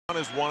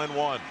Is 1-1.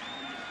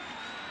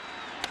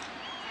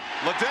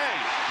 Leday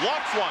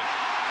lofts one,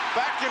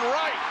 back and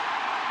right,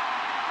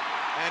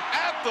 and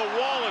at the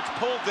wall it's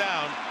pulled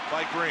down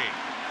by Green.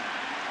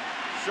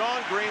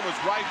 Sean Green was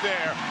right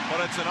there,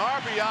 but it's an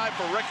RBI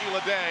for Ricky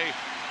Leday,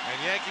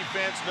 and Yankee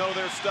fans know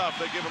their stuff.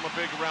 They give him a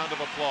big round of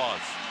applause.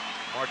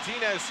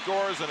 Martinez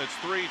scores, and it's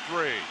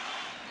 3-3.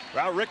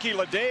 Well, Ricky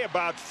Leday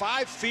about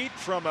 5 feet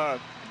from a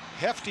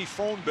hefty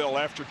phone bill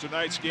after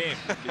tonight's game.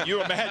 Can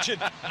you imagine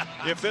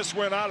if this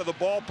went out of the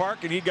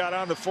ballpark and he got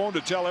on the phone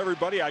to tell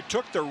everybody, I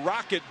took the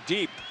rocket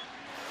deep.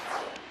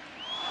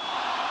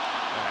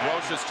 And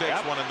Brosius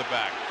takes one in the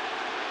back.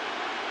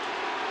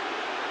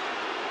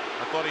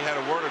 I thought he had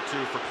a word or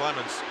two for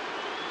Clemens.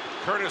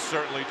 Curtis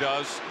certainly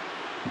does.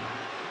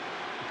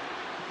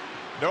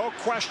 No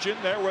question,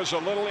 there was a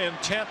little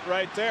intent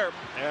right there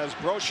as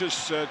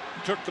Brosius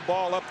took the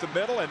ball up the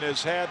middle and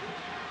has had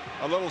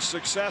a little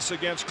success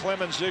against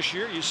Clemens this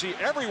year. You see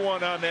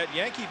everyone on that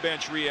Yankee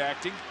bench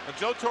reacting. And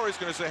Joe Torre's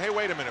going to say, hey,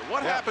 wait a minute.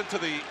 What happened to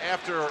the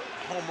after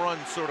home run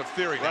sort of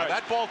theory? Now,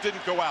 that ball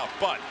didn't go out,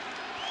 but.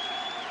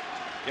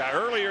 Yeah,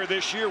 earlier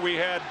this year we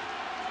had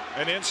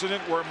an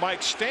incident where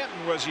Mike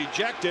Stanton was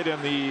ejected, and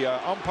the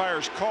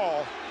umpire's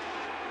call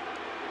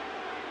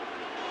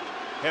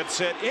had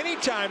said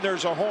anytime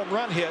there's a home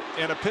run hit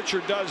and a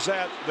pitcher does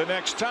that the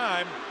next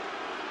time,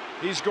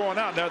 he's going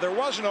out. Now, there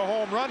wasn't a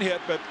home run hit,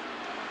 but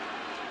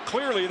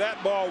clearly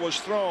that ball was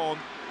thrown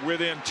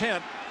with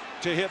intent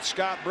to hit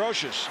Scott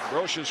Brosius.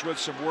 Brosius with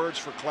some words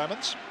for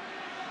Clemens.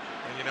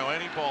 And you know,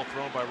 any ball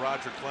thrown by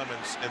Roger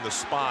Clemens in the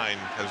spine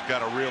has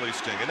got to really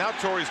sting. And now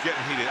Torrey's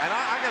getting heated. And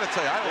I got to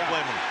tell you, I don't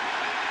blame him.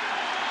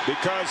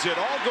 Because it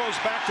all goes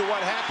back to what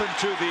happened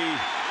to the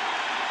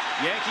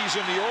Yankees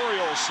in the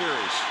Orioles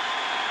series.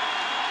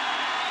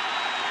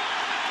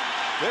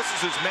 This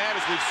is as mad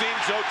as we've seen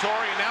Joe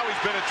Torre, and now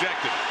he's been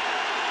ejected.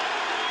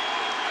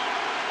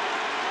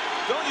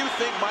 Don't you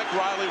think Mike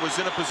Riley was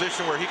in a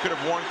position where he could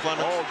have warned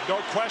Clemens? Oh, no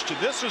question.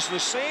 This is the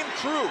same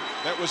crew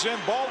that was in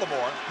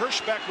Baltimore.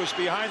 Hirschbeck was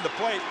behind the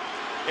plate,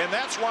 and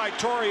that's why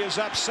Torre is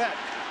upset.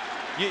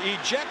 You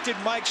ejected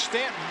Mike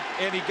Stanton,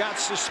 and he got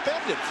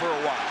suspended for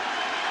a while.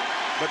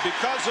 But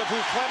because of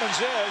who Clemens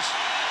is,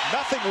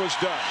 nothing was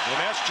done, and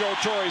that's Joe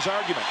Torre's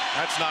argument.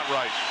 That's not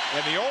right.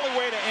 And the only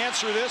way to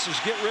answer this is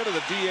get rid of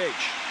the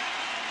DH.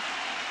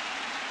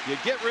 You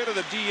get rid of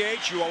the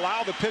DH, you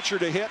allow the pitcher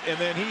to hit, and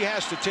then he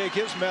has to take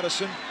his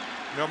medicine,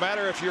 no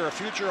matter if you're a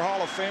future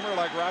Hall of Famer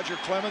like Roger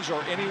Clemens or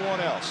anyone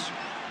else.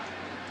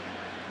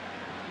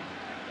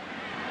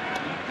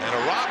 And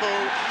Irabu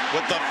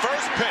with the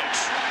first pitch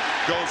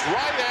goes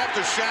right after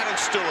Shannon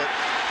Stewart,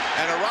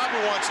 and Irabu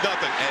wants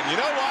nothing. And you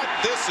know what?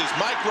 This is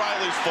Mike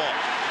Riley's fault.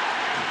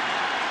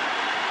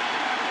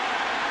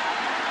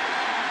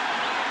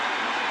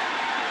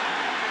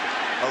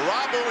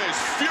 Irabu is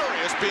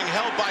furious being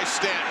held by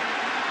Stanton.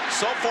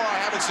 So far, I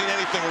haven't seen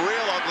anything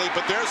real ugly,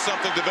 but there's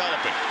something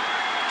developing.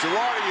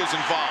 Girardi is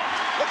involved.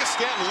 Look at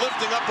Stanton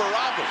lifting up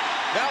Irabu.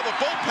 Now the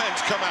bullpens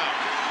come out.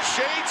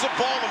 Shades of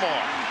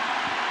Baltimore.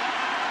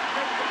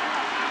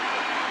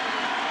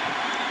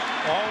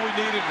 All we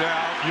needed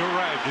now, you're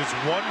right, is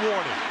one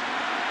warning.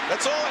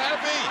 That's all it had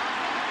to be.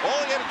 All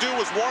he had to do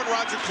was warn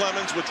Roger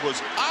Clemens, which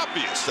was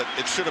obvious that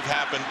it should have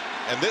happened,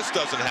 and this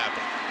doesn't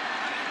happen.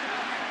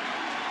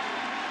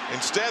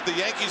 Instead, the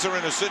Yankees are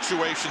in a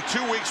situation 2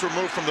 weeks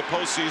removed from the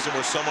postseason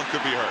where someone could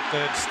be hurt.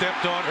 And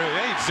stepped on her.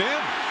 Hey,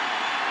 Zim.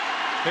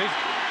 Hey.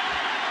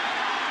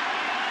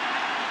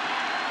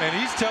 And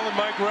he's telling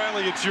Mike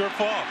Riley it's your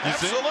fault.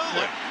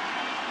 Absolutely.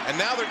 And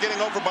now they're getting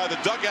over by the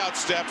dugout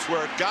steps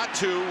where it got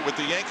to with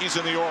the Yankees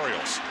and the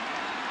Orioles.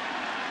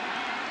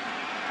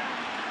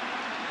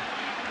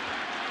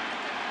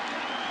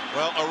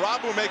 Well,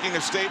 Irabu making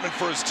a statement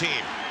for his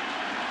team.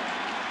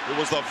 It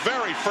was the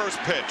very first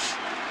pitch.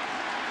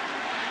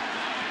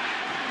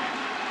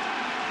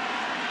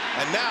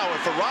 And now,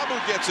 if Irabu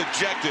gets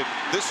ejected,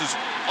 this is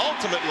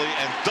ultimately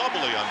and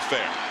doubly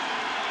unfair.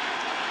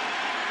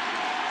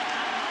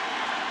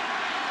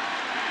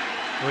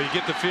 Well, you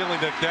get the feeling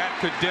that that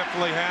could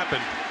definitely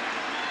happen.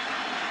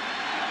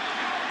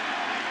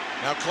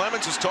 Now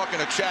Clemens is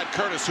talking to Chad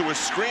Curtis, who was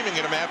screaming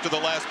at him after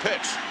the last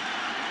pitch.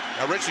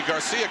 Now Richie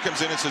Garcia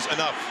comes in and says,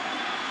 enough.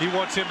 He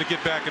wants him to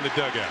get back in the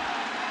dugout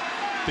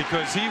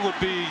because he would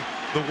be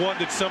the one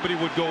that somebody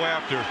would go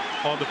after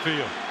on the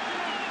field.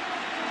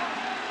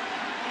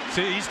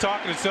 See, he's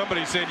talking to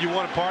somebody saying, you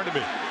want a part of me.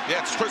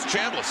 Yeah, it's Chris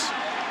Chambliss.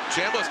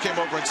 Chambliss came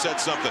over and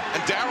said something.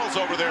 And Darrell's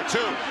over there,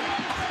 too.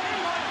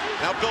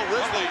 Now Bill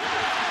Risley.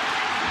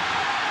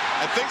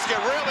 And things get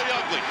really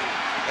ugly.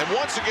 And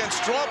once again,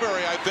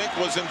 Strawberry, I think,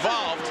 was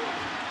involved.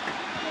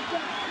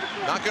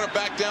 Not going to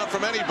back down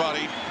from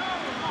anybody.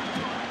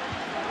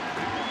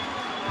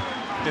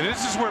 And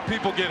this is where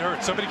people get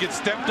hurt. Somebody gets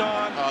stepped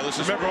on.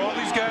 Remember, all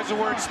these guys are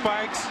wearing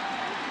spikes.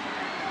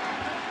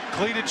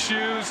 Cleated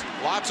shoes.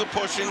 Lots of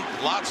pushing,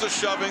 lots of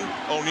shoving.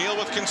 O'Neill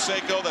with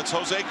Canseco. That's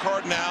Jose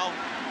Cardinal.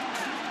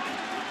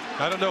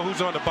 I don't know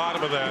who's on the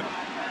bottom of that,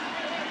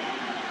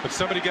 but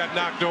somebody got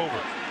knocked over.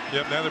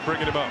 Yep, now they're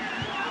bringing him up.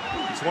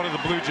 It's one of the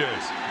Blue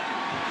Jays.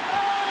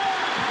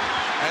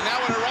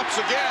 it erupts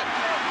again.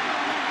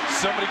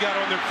 Somebody got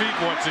on their feet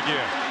once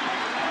again.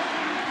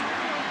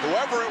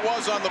 Whoever it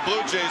was on the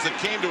Blue Jays that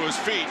came to his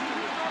feet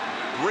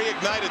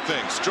reignited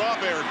things.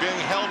 Strawberry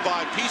being held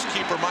by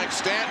peacekeeper Mike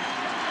Stanton.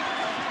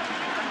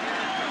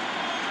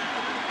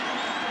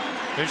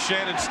 There's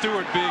Shannon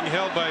Stewart being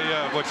held by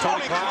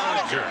Tony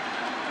Cloninger.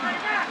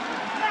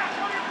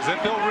 Is that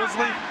Bill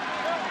Risley?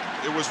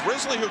 It was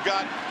Risley who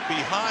got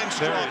behind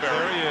Strawberry.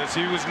 There he is.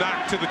 He was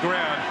knocked to the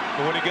ground,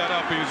 but when he got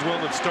up, he was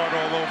willing to start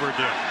all over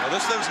again. Well,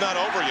 this thing's not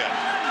over yet.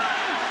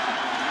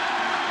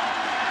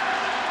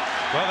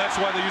 Well, that's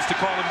why they used to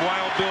call him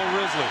Wild Bill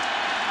Risley.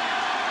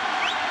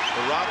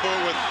 Irabu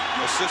with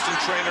assistant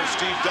trainer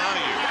Steve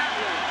Donahue.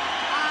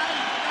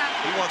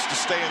 He wants to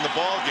stay in the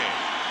ball game.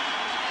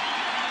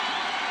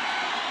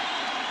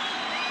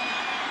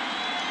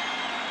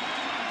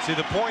 See,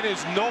 the point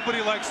is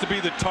nobody likes to be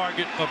the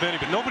target of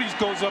anybody. Nobody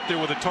goes up there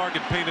with a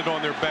target painted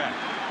on their back.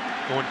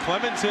 But when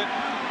Clemens hit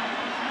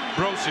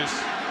Brosius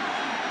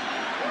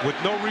with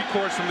no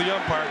recourse from the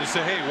umpire to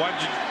say, hey, why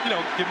did you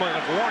give him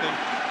a warning?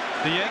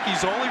 The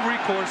Yankees' only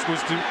recourse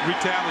was to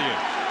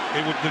retaliate.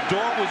 The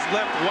door was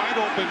left wide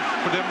open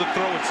for them to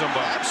throw at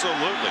somebody.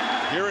 Absolutely.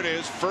 Here it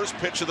is, first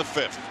pitch of the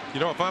 5th.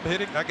 If I'm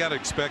hitting, I got to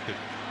expect it.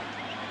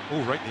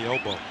 Oh, right in the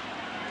elbow.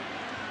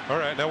 All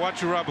right, now watch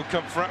Irabu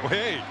come front.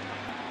 Hey.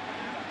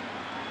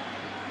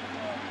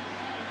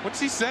 What's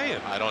he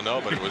saying? I don't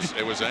know, but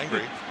it was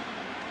angry.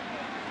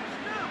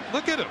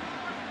 Look at him.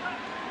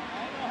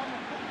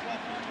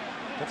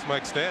 That's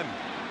Mike Stanton.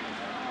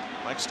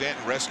 Mike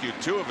Stanton rescued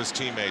 2 of his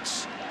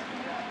teammates.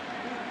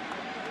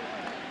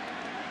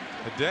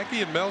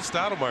 Hideki and Mel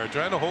Stoudemire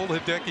trying to hold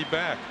Hideki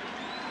back.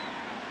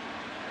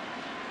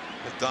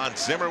 Don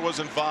Zimmer was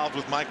involved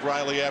with Mike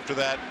Riley after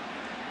that.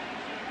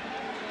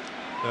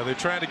 Now they're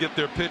trying to get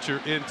their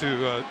pitcher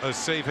into a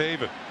safe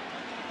haven.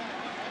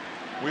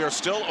 We are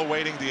still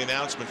awaiting the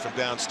announcement from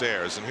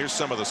downstairs, and here's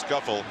some of the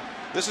scuffle.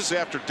 This is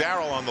after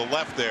Darrell on the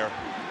left there.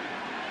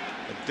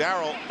 And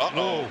Darrell,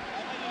 Whoa.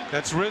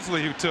 That's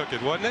Risley who took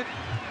it, wasn't it?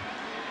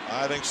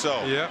 I think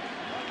so. Yeah.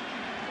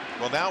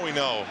 Well, now we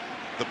know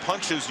the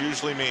punches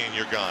usually mean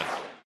you're gone.